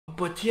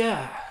But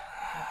yeah,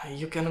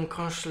 you can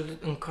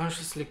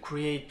unconsciously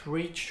create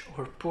rich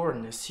or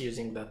poorness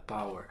using that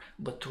power.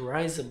 But to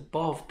rise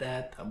above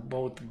that,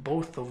 about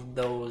both of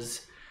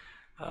those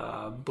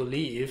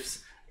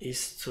beliefs,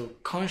 is to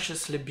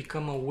consciously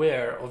become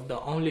aware of the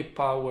only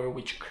power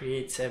which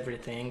creates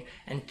everything,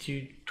 and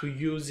to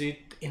use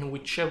it in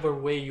whichever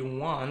way you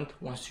want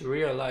once you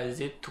realize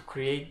it, to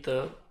create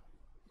the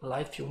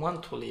life you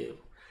want to live.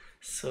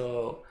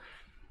 So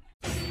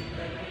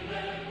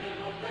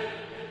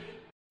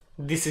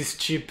this is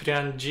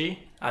CiprianG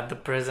at the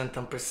present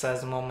and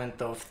precise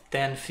moment of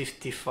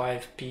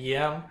 10:55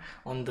 p.m.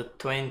 on the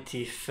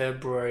 20th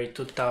February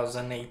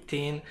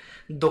 2018,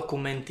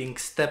 documenting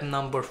step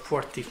number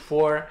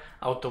 44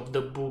 out of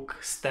the book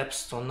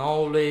Steps to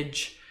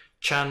Knowledge,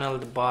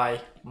 channeled by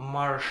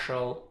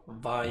Marshall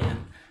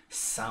Vian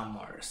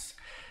Summers.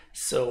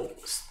 So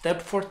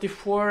step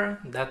 44,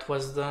 that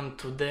was done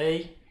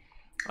today,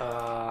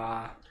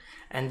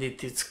 and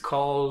it is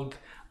called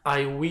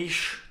I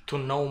wish to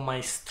know my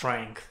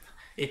strength.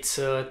 It's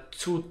a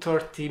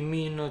 230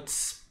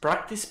 minutes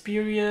practice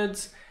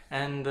periods,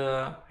 and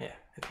yeah,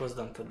 it was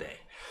done today.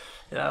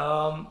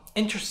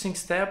 Interesting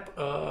step.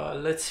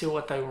 Let's see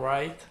what I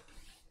write.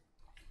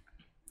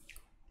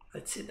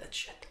 Let's see that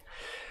shit.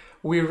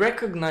 We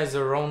recognize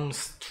our own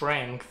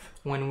strength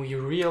when we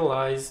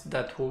realize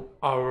that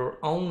our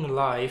own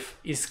life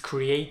is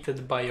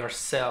created by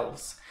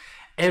ourselves,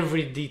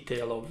 every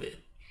detail of it.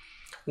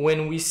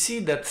 When we see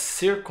that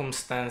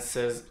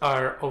circumstances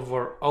are of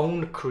our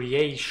own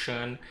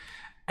creation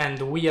and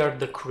we are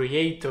the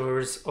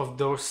creators of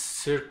those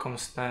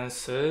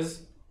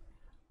circumstances,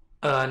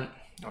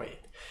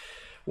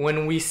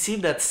 when we see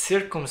that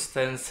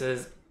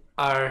circumstances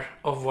are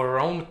of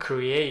our own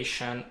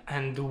creation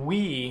and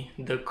we,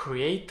 the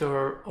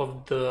creator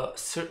of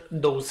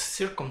those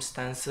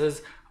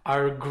circumstances,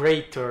 are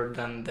greater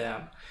than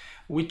them,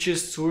 which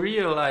is to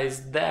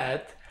realize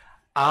that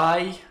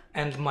I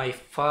and my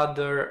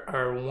Father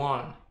are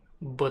one,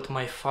 but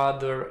my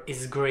Father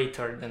is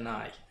greater than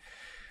I.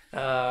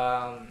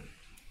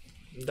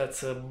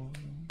 That's a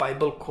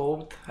Bible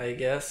quote, I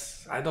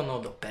guess. I don't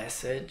know the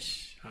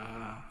passage.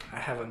 I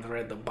haven't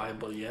read the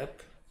Bible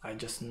yet. I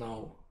just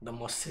know the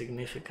most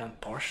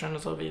significant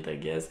portions of it, I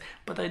guess.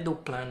 But I do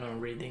plan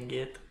on reading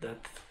it.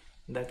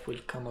 That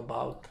will come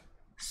about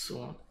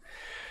soon.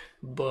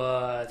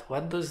 But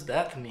what does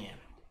that mean?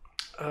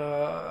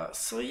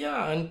 So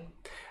yeah,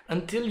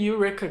 until you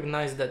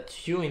recognize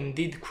that you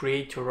indeed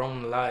create your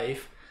own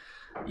life,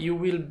 you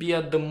will be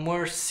at the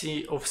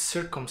mercy of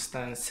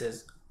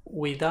circumstances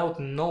without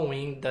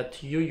knowing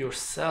that you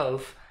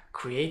yourself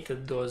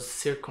created those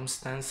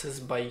circumstances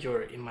by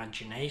your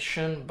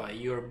imagination, by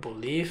your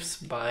beliefs,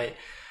 by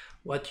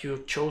what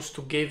you chose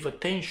to give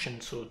attention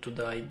to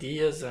the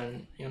ideas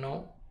and, you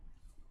know,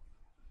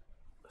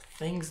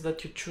 things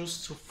that you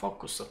choose to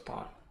focus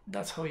upon.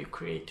 That's how you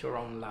create your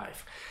own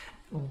life.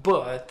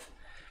 But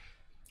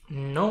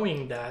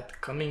knowing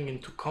that, coming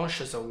into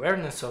conscious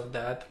awareness of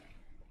that,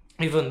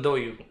 even though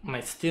you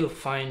might still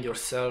find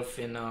yourself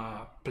in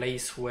a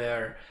place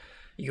where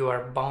you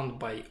are bound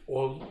by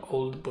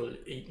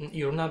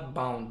you're not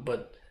bound,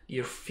 but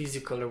your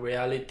physical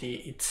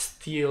reality, it's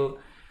still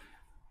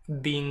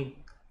being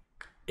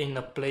in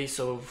a place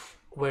of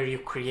where you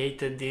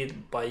created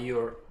it by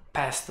your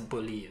past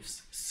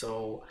beliefs.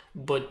 So,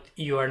 but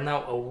you are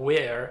now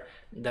aware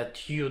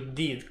that you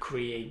did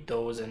create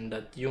those and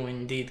that you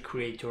indeed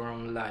create your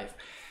own life.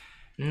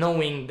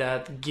 Knowing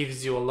that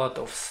gives you a lot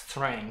of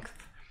strength,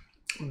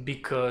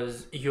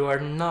 because you are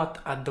not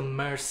at the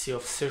mercy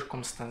of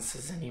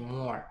circumstances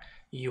anymore.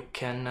 You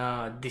can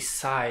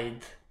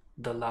decide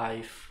the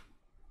life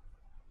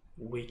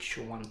which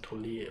you want to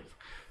live.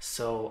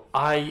 So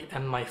I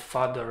and my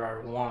Father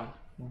are one,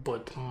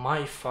 but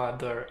my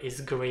Father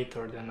is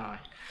greater than I.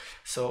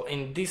 So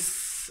in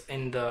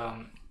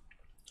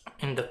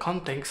the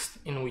context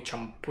in which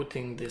I'm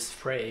putting this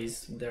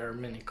phrase, there are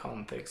many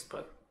contexts,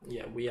 but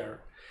yeah,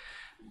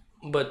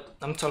 but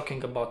I'm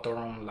talking about our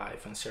own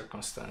life and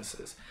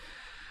circumstances.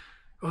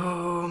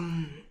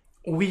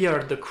 We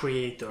are the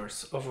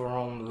creators of our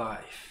own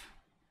life,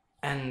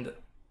 and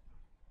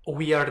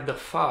we are the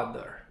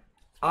Father.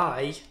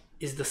 I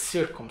is the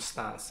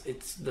circumstance.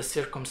 It's the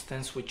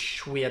circumstance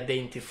which we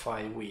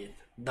identify with.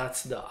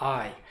 That's the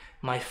I.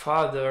 My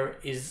Father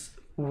is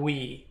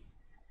we.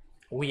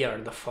 We are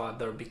the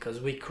Father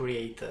because we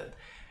created.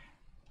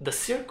 The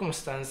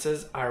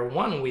circumstances are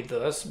one with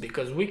us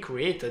because we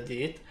created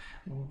it,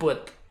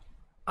 but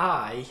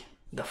I,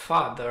 the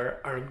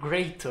Father, are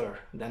greater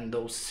than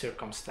those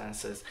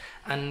circumstances.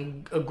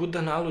 And a good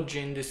analogy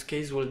in this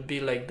case would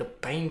be like the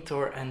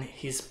painter and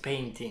his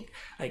painting.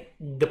 Like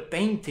the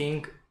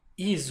painting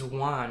is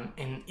one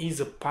and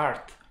is a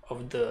part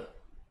of the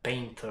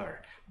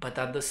painter, but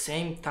at the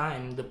same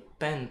time the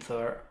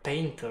painter,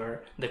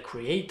 the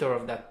creator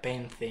of that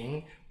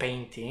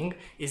painting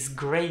is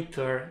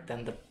greater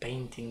than the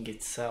painting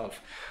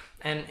itself.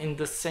 And in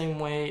the same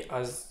way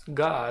as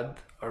God,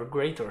 our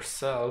greater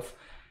self,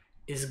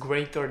 is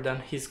greater than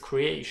his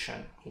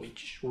creation,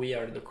 which we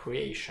are the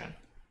creation.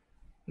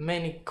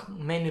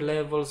 many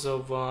levels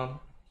of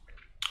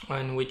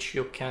in which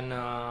you can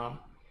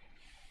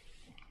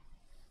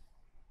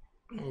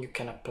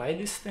apply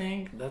this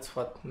thing. That's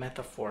what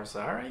metaphors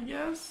are, I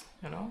guess,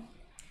 you know.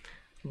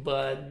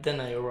 But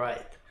then I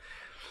write,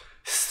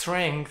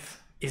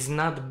 strength is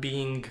not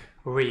being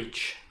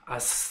rich,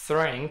 as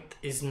strength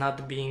is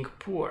not being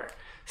poor.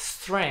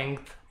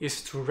 Strength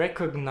is to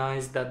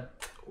recognize the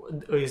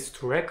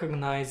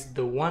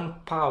one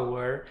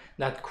power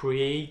that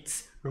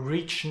creates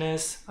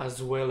richness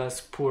as well as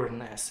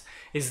poorness.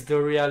 Is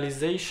the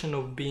realization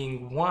of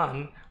being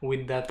one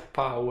with that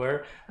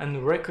power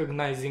and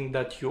recognizing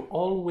that you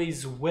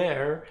always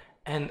were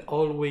and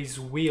always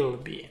will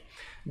be.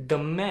 The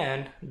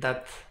man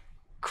that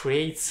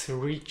creates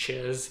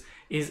riches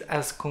is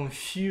as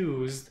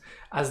confused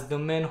as the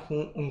man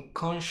who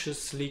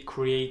unconsciously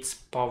creates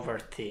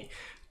poverty.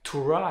 To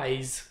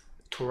rise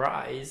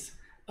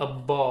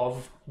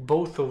above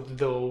both of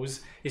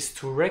those is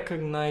to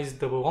recognize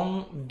the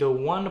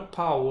one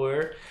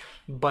power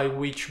by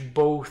which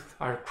both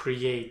are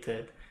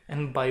created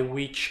and by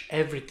which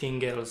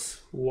everything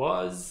else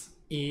was,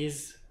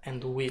 is,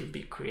 and will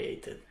be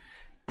created.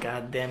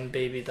 God damn,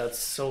 baby, that's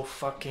so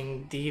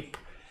fucking deep.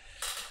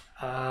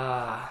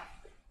 When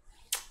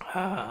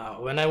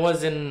I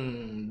was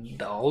in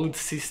the old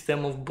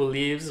system of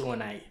beliefs,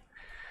 when I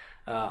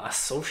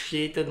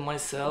associated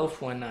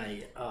myself, when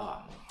I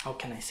how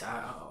can I say,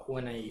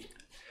 when I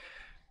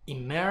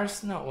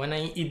when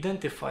I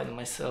identified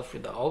myself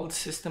with the old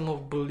system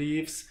of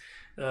beliefs,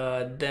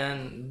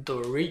 then the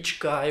rich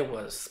guy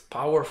was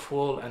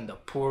powerful and the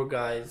poor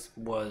guy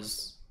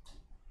was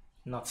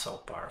not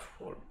so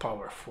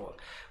powerful.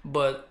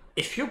 But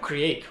if you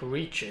create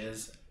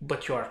riches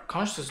but you are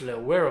consciously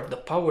aware of the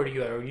power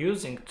you are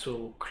using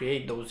to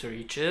create those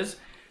riches,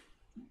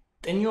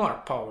 then you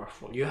are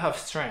powerful, you have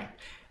strength.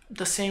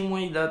 The same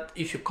way that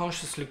if you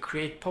consciously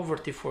create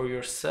poverty for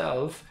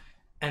yourself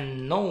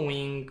and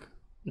knowing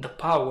the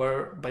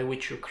power by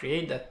which you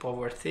create that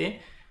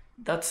poverty,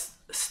 that's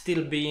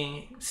still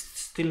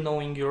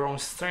knowing your own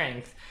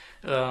strength.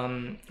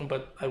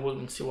 But I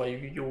wouldn't see why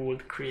you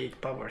would create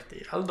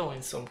poverty, although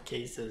in some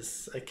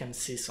cases I can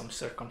see some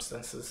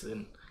circumstances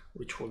in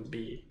which would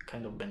be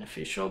kind of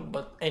beneficial.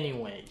 But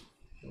anyway,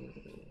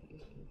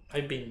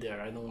 I've been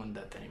there, I don't want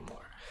that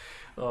anymore.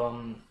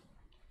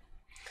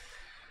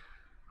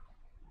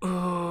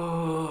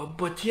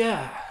 But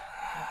yeah,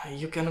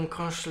 you can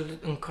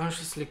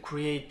unconsciously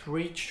create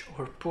rich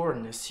or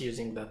poorness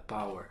using that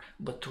power,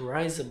 but to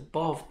rise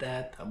above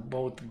that,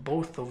 about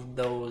both of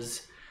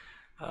those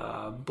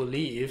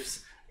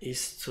beliefs,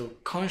 is to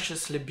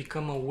consciously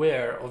become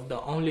aware of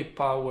the only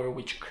power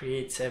which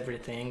creates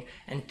everything,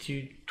 and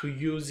to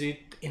use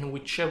it in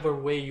whichever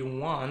way you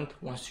want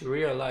once you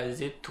realize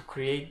it, to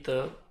create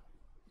the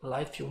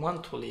life you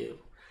want to live.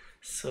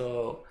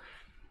 So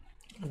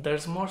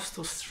there's more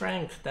to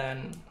strength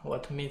than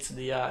what meets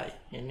the eye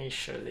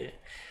initially.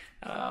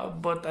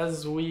 But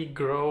as we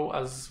grow,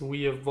 as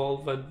we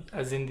evolve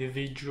as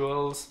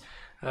individuals,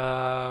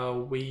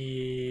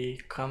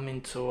 we come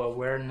into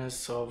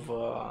awareness of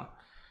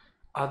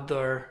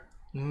other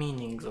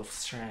meanings of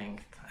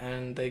strength.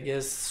 And I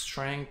guess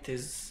strength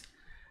is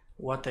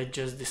what I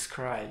just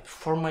described.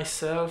 For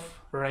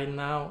myself, right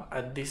now,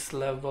 at this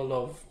level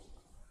of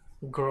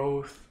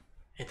growth,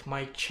 it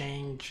might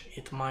change,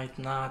 it might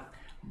not,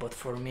 but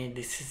for me,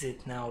 this is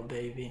it now,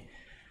 baby.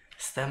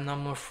 Step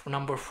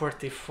number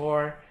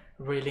 44,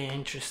 really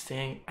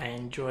interesting. I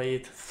enjoy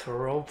it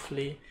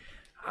thoroughly.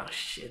 Oh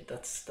shit,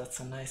 that's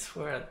a nice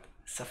word.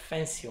 It's a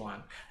fancy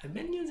one. I've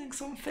been using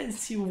some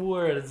fancy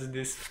words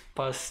this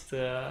past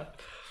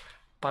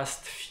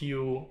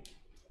few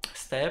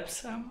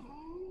steps.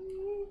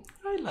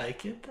 I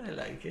like it.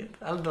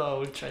 Although I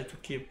will try to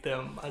keep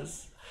them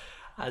as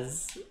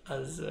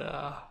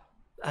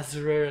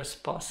rare as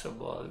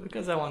possible,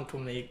 because I want to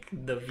make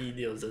the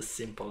videos as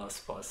simple as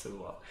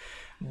possible.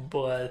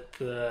 But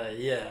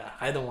yeah,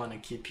 I don't want to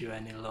keep you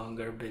any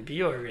longer, baby.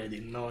 You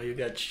already know you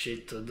got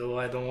shit to do.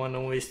 I don't want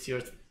to waste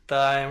your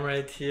time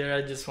right here.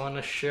 I just want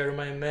to share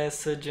my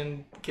message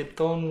and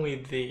get on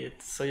with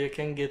it, so you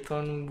can get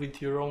on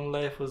with your own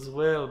life as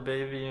well,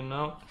 baby, you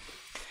know.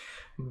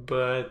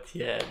 But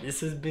yeah,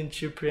 this has been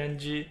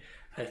CiprianG.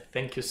 I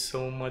thank you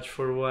so much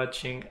for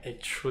watching. I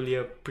truly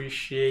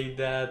appreciate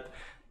that.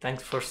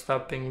 Thanks for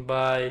stopping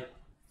by.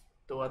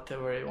 Do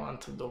whatever you want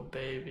to do,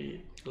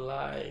 baby.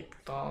 Like,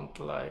 don't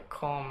like,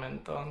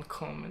 comment, don't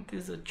comment.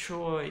 It's a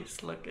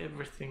choice, like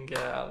everything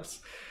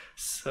else.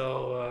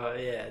 So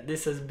yeah,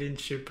 this has been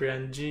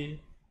CiprianG.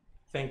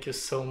 Thank you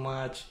so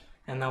much,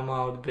 and I'm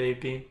out,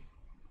 baby.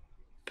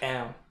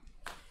 Bam.